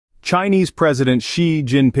Chinese President Xi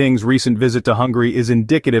Jinping's recent visit to Hungary is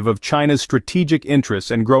indicative of China's strategic interests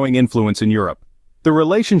and growing influence in Europe. The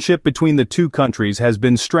relationship between the two countries has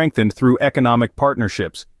been strengthened through economic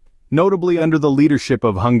partnerships, notably under the leadership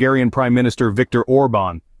of Hungarian Prime Minister Viktor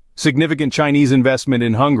Orban. Significant Chinese investment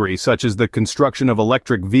in Hungary, such as the construction of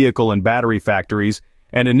electric vehicle and battery factories,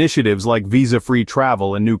 and initiatives like visa-free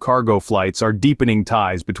travel and new cargo flights are deepening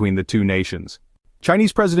ties between the two nations.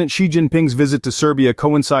 Chinese President Xi Jinping's visit to Serbia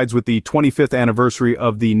coincides with the 25th anniversary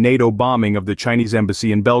of the NATO bombing of the Chinese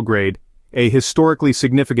embassy in Belgrade, a historically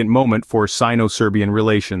significant moment for Sino-Serbian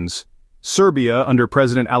relations. Serbia, under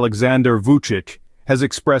President Aleksandar Vučić, has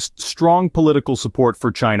expressed strong political support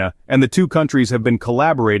for China, and the two countries have been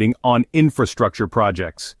collaborating on infrastructure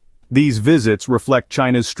projects. These visits reflect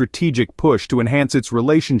China's strategic push to enhance its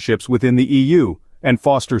relationships within the EU and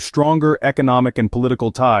foster stronger economic and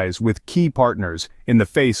political ties with key partners in the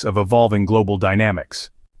face of evolving global dynamics.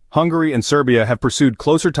 Hungary and Serbia have pursued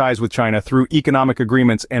closer ties with China through economic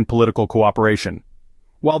agreements and political cooperation.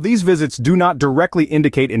 While these visits do not directly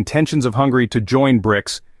indicate intentions of Hungary to join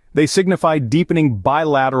BRICS, they signify deepening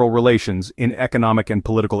bilateral relations in economic and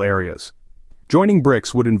political areas. Joining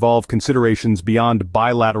BRICS would involve considerations beyond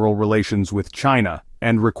bilateral relations with China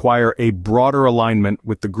and require a broader alignment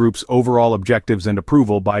with the group's overall objectives and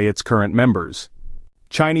approval by its current members.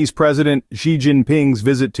 Chinese President Xi Jinping's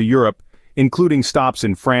visit to Europe, including stops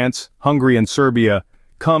in France, Hungary and Serbia,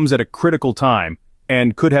 comes at a critical time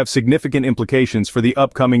and could have significant implications for the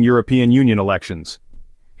upcoming European Union elections.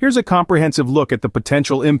 Here's a comprehensive look at the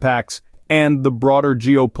potential impacts and the broader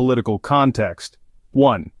geopolitical context.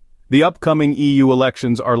 1. The upcoming EU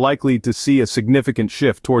elections are likely to see a significant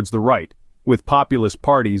shift towards the right, with populist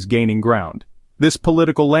parties gaining ground. This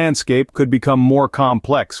political landscape could become more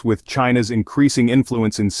complex with China's increasing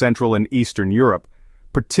influence in Central and Eastern Europe,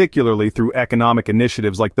 particularly through economic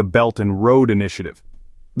initiatives like the Belt and Road Initiative.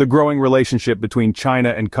 The growing relationship between China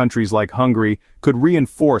and countries like Hungary could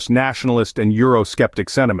reinforce nationalist and Eurosceptic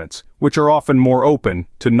sentiments, which are often more open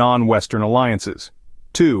to non-Western alliances.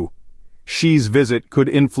 2. Xi's visit could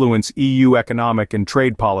influence EU economic and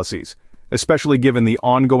trade policies, especially given the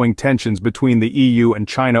ongoing tensions between the EU and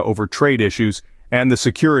China over trade issues and the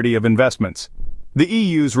security of investments. The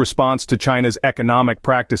EU's response to China's economic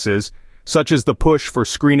practices, such as the push for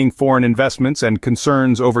screening foreign investments and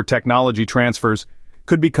concerns over technology transfers,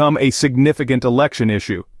 could become a significant election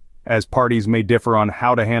issue, as parties may differ on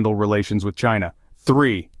how to handle relations with China.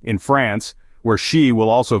 3. In France, where Xi will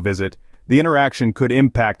also visit, the interaction could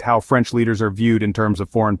impact how French leaders are viewed in terms of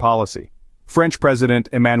foreign policy. French President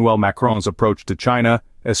Emmanuel Macron's approach to China,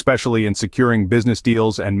 especially in securing business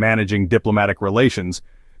deals and managing diplomatic relations,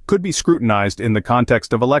 could be scrutinized in the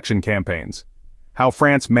context of election campaigns. How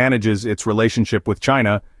France manages its relationship with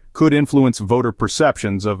China could influence voter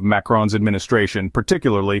perceptions of Macron's administration,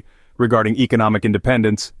 particularly regarding economic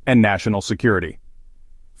independence and national security.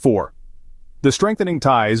 4. The strengthening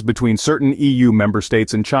ties between certain EU member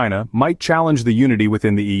states and China might challenge the unity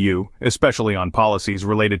within the EU, especially on policies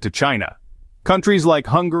related to China. Countries like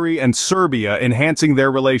Hungary and Serbia enhancing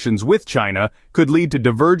their relations with China could lead to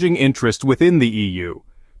diverging interests within the EU,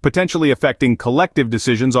 potentially affecting collective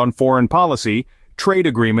decisions on foreign policy, trade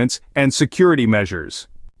agreements, and security measures.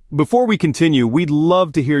 Before we continue, we'd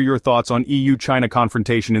love to hear your thoughts on EU-China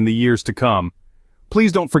confrontation in the years to come.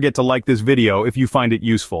 Please don't forget to like this video if you find it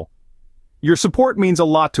useful. Your support means a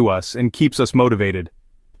lot to us and keeps us motivated.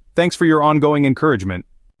 Thanks for your ongoing encouragement.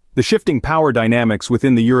 The shifting power dynamics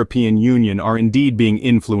within the European Union are indeed being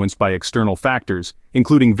influenced by external factors,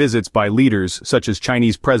 including visits by leaders such as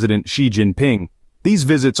Chinese President Xi Jinping. These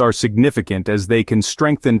visits are significant as they can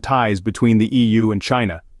strengthen ties between the EU and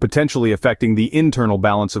China, potentially affecting the internal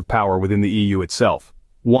balance of power within the EU itself.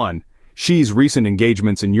 1. Xi's recent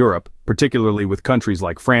engagements in Europe, particularly with countries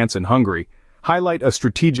like France and Hungary, highlight a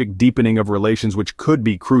strategic deepening of relations which could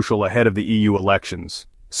be crucial ahead of the EU elections.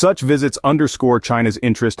 Such visits underscore China's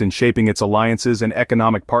interest in shaping its alliances and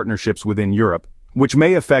economic partnerships within Europe, which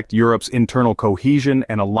may affect Europe's internal cohesion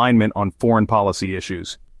and alignment on foreign policy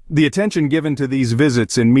issues. The attention given to these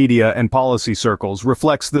visits in media and policy circles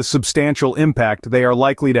reflects the substantial impact they are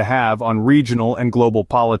likely to have on regional and global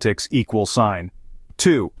politics.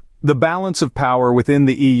 2. The balance of power within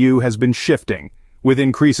the EU has been shifting, with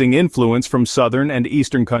increasing influence from southern and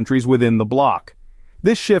eastern countries within the bloc.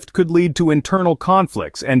 This shift could lead to internal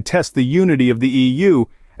conflicts and test the unity of the EU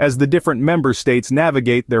as the different member states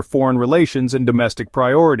navigate their foreign relations and domestic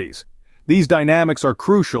priorities. These dynamics are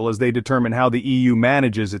crucial as they determine how the EU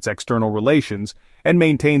manages its external relations and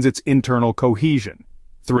maintains its internal cohesion.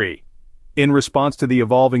 3. In response to the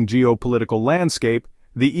evolving geopolitical landscape,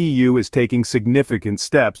 the EU is taking significant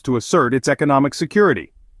steps to assert its economic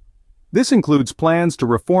security. This includes plans to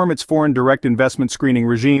reform its foreign direct investment screening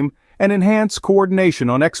regime and enhance coordination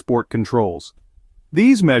on export controls.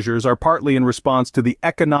 These measures are partly in response to the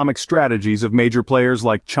economic strategies of major players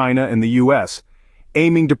like China and the US,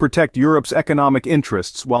 aiming to protect Europe's economic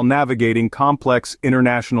interests while navigating complex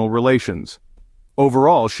international relations.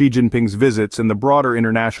 Overall, Xi Jinping's visits and the broader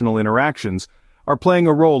international interactions are playing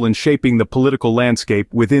a role in shaping the political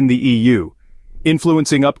landscape within the EU,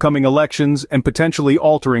 influencing upcoming elections and potentially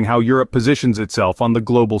altering how Europe positions itself on the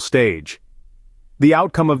global stage. The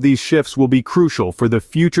outcome of these shifts will be crucial for the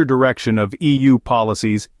future direction of EU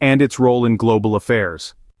policies and its role in global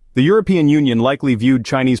affairs. The European Union likely viewed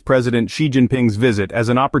Chinese President Xi Jinping's visit as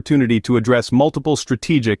an opportunity to address multiple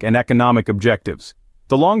strategic and economic objectives.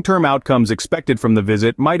 The long-term outcomes expected from the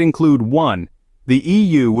visit might include 1. The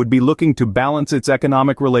EU would be looking to balance its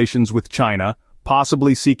economic relations with China,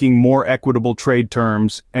 possibly seeking more equitable trade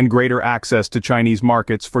terms and greater access to Chinese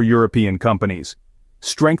markets for European companies.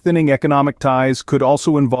 Strengthening economic ties could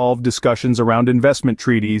also involve discussions around investment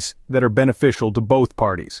treaties that are beneficial to both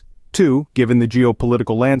parties. 2. Given the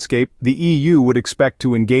geopolitical landscape, the EU would expect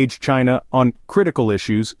to engage China on critical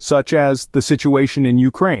issues such as the situation in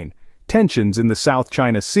Ukraine, tensions in the South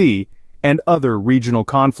China Sea, and other regional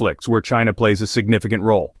conflicts where China plays a significant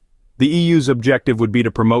role. The EU's objective would be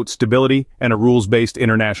to promote stability and a rules-based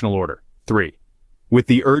international order. 3. With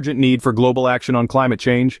the urgent need for global action on climate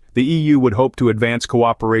change, the EU would hope to advance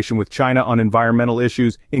cooperation with China on environmental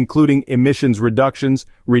issues, including emissions reductions,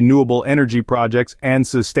 renewable energy projects, and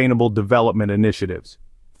sustainable development initiatives.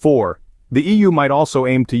 4. The EU might also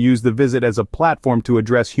aim to use the visit as a platform to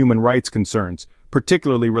address human rights concerns,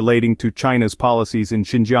 particularly relating to China's policies in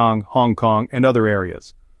Xinjiang, Hong Kong, and other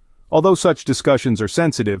areas. Although such discussions are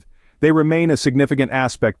sensitive, they remain a significant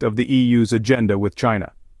aspect of the EU's agenda with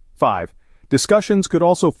China. 5. Discussions could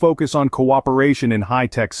also focus on cooperation in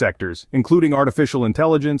high-tech sectors, including artificial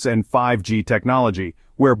intelligence and 5G technology,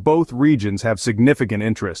 where both regions have significant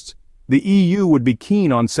interests. The EU would be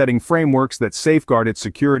keen on setting frameworks that safeguard its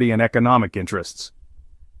security and economic interests.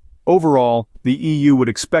 Overall, the EU would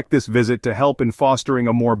expect this visit to help in fostering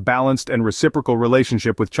a more balanced and reciprocal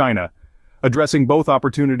relationship with China, addressing both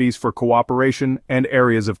opportunities for cooperation and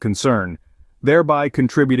areas of concern, thereby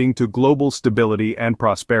contributing to global stability and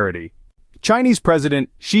prosperity. Chinese President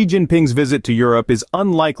Xi Jinping's visit to Europe is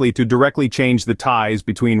unlikely to directly change the ties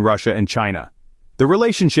between Russia and China. The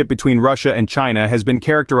relationship between Russia and China has been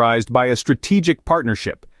characterized by a strategic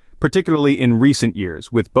partnership, particularly in recent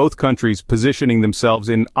years, with both countries positioning themselves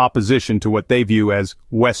in opposition to what they view as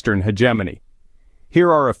Western hegemony.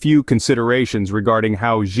 Here are a few considerations regarding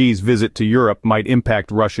how Xi's visit to Europe might impact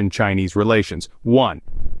Russian-Chinese relations. 1.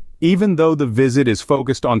 Even though the visit is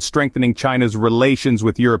focused on strengthening China's relations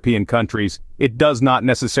with European countries, it does not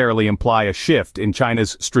necessarily imply a shift in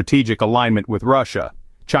China's strategic alignment with Russia.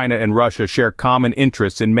 China and Russia share common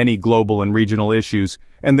interests in many global and regional issues,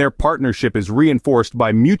 and their partnership is reinforced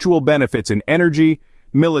by mutual benefits in energy,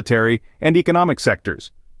 military, and economic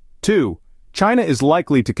sectors. 2. China is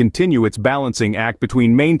likely to continue its balancing act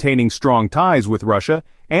between maintaining strong ties with Russia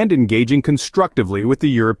and engaging constructively with the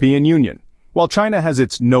European Union. While China has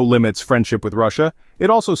its no-limits friendship with Russia, it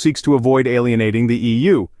also seeks to avoid alienating the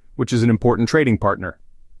EU, which is an important trading partner.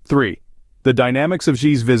 3. The dynamics of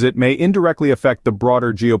Xi's visit may indirectly affect the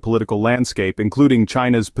broader geopolitical landscape, including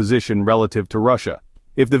China's position relative to Russia.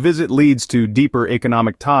 If the visit leads to deeper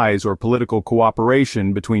economic ties or political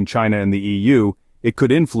cooperation between China and the EU, it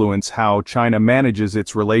could influence how China manages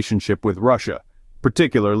its relationship with Russia,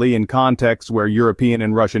 particularly in contexts where European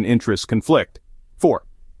and Russian interests conflict. 4.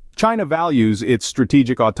 China values its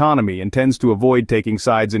strategic autonomy and tends to avoid taking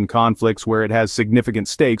sides in conflicts where it has significant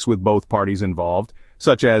stakes with both parties involved,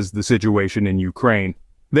 such as the situation in Ukraine.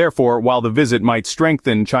 Therefore, while the visit might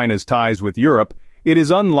strengthen China's ties with Europe, it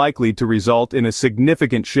is unlikely to result in a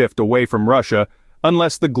significant shift away from Russia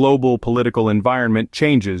unless the global political environment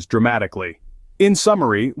changes dramatically. In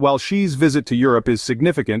summary, while Xi's visit to Europe is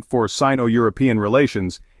significant for Sino-European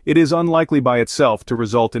relations, it is unlikely by itself to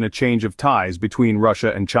result in a change of ties between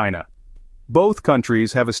Russia and China. Both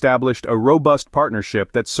countries have established a robust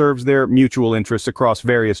partnership that serves their mutual interests across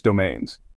various domains.